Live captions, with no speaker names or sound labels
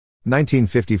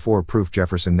1954 proof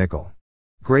Jefferson nickel.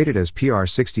 Graded as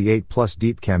PR68 plus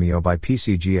deep cameo by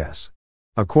PCGS.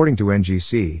 According to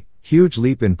NGC, huge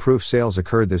leap in proof sales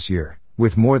occurred this year,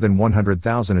 with more than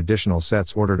 100,000 additional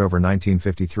sets ordered over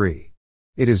 1953.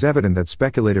 It is evident that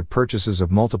speculative purchases of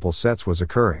multiple sets was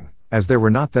occurring, as there were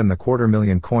not then the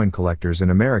 250,000 coin collectors in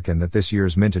America that this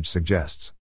year's mintage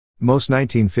suggests. Most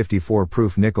 1954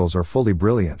 proof nickels are fully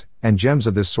brilliant, and gems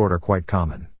of this sort are quite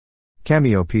common.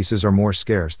 Cameo pieces are more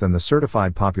scarce than the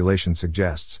certified population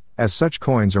suggests, as such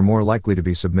coins are more likely to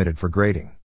be submitted for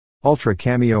grading. Ultra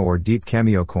cameo or deep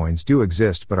cameo coins do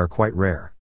exist but are quite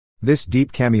rare. This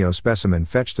deep cameo specimen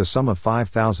fetched a sum of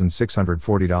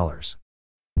 $5,640.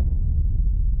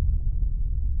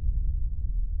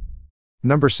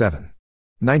 Number 7.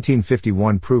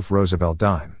 1951 proof Roosevelt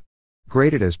dime.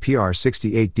 Graded as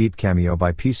PR68 deep cameo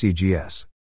by PCGS.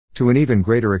 To an even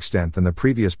greater extent than the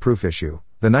previous proof issue,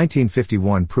 the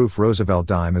 1951 proof Roosevelt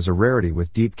dime is a rarity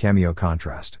with deep cameo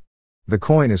contrast. The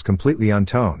coin is completely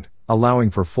untoned, allowing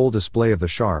for full display of the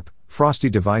sharp, frosty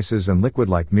devices and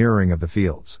liquid-like mirroring of the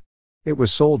fields. It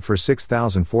was sold for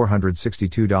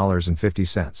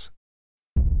 $6,462.50.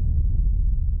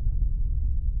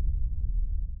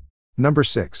 Number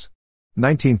 6.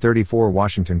 1934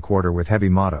 Washington quarter with heavy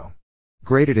motto.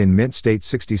 Graded in mint state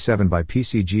 67 by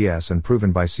PCGS and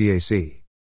proven by CAC.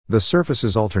 The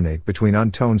surfaces alternate between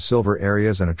untoned silver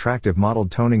areas and attractive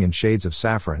mottled toning in shades of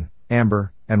saffron,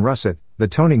 amber, and russet, the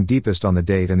toning deepest on the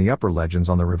date and the upper legends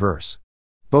on the reverse.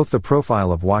 Both the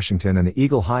profile of Washington and the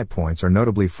eagle high points are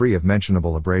notably free of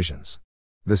mentionable abrasions.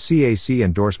 The CAC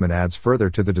endorsement adds further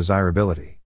to the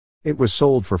desirability. It was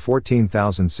sold for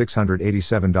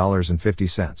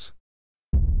 $14,687.50.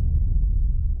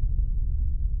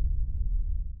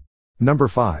 Number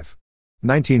 5.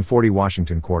 1940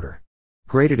 Washington quarter.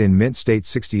 Graded in mint state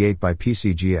 68 by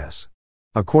PCGS.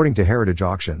 According to Heritage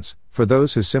Auctions, for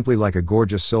those who simply like a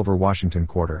gorgeous silver Washington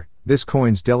quarter, this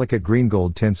coin's delicate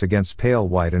green-gold tints against pale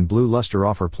white and blue luster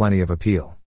offer plenty of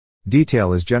appeal.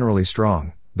 Detail is generally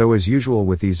strong, though as usual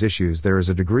with these issues there is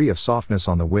a degree of softness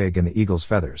on the wig and the eagle's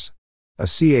feathers. A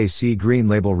CAC green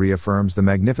label reaffirms the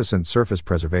magnificent surface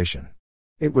preservation.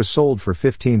 It was sold for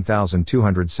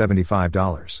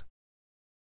 $15,275.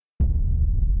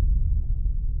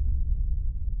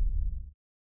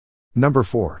 Number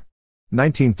 4.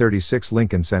 1936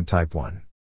 Lincoln cent Type 1.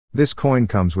 This coin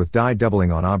comes with die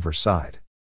doubling on obverse side.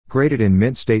 Graded in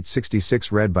mint state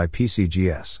 66 red by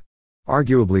PCGS.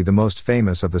 Arguably the most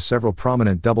famous of the several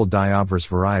prominent double die obverse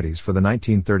varieties for the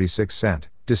 1936 cent,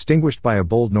 distinguished by a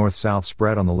bold north-south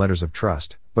spread on the letters of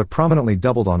trust, but prominently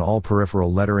doubled on all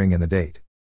peripheral lettering and the date.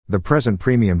 The present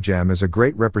premium gem is a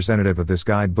great representative of this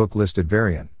guidebook listed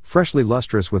variant, freshly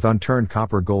lustrous with unturned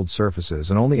copper gold surfaces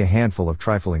and only a handful of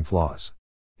trifling flaws.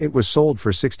 It was sold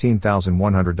for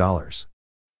 $16,100.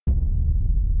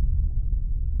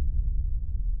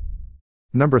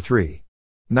 Number 3.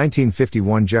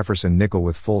 1951 Jefferson nickel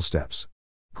with full steps.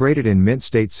 Graded in mint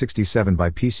state 67 by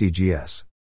PCGS.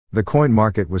 The coin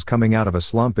market was coming out of a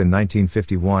slump in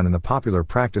 1951 and the popular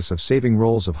practice of saving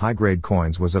rolls of high-grade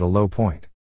coins was at a low point.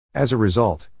 As a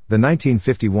result, the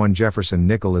 1951 Jefferson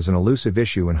nickel is an elusive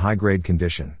issue in high-grade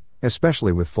condition,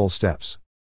 especially with full steps.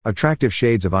 Attractive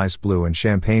shades of ice blue and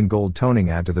champagne gold toning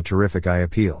add to the terrific eye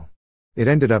appeal. It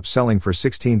ended up selling for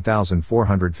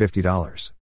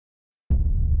 $16,450.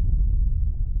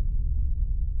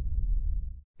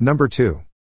 Number 2.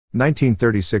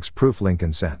 1936 proof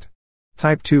Lincoln cent.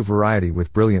 Type 2 variety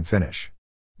with brilliant finish.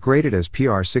 Graded as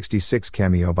PR66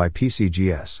 cameo by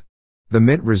PCGS. The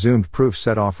mint resumed proof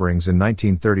set offerings in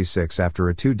 1936 after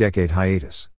a 2-decade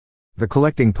hiatus. The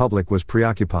collecting public was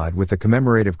preoccupied with the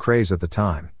commemorative craze at the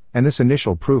time, and this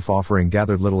initial proof offering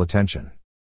gathered little attention.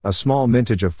 A small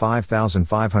mintage of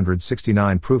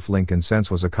 5,569 proof Lincoln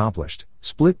cents was accomplished,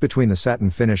 split between the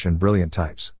satin finish and brilliant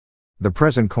types. The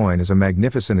present coin is a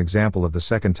magnificent example of the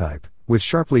second type, with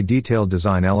sharply detailed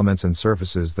design elements and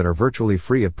surfaces that are virtually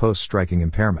free of post-striking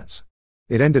impairments.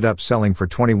 It ended up selling for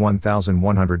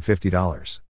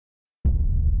 $21,150.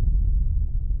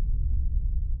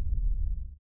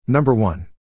 Number 1.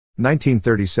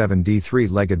 1937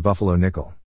 D3-legged buffalo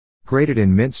nickel. Graded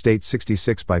in mint state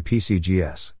 66 by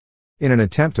PCGS. In an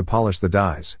attempt to polish the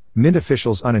dies, mint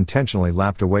officials unintentionally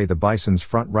lapped away the bison's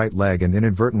front right leg and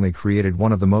inadvertently created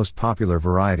one of the most popular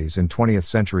varieties in 20th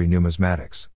century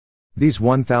numismatics. These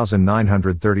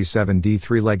 1937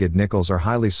 D3-legged nickels are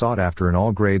highly sought after in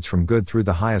all grades from good through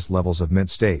the highest levels of mint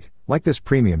state, like this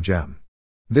premium gem.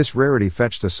 This rarity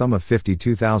fetched a sum of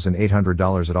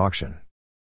 $52,800 at auction.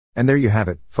 And there you have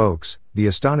it, folks, the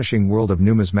astonishing world of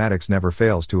numismatics never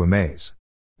fails to amaze.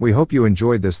 We hope you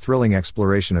enjoyed this thrilling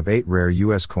exploration of 8 rare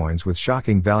US coins with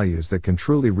shocking values that can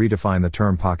truly redefine the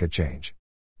term pocket change.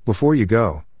 Before you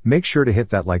go, make sure to hit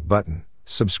that like button,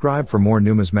 subscribe for more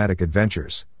numismatic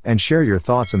adventures, and share your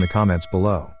thoughts in the comments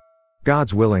below.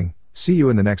 God's willing, see you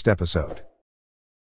in the next episode.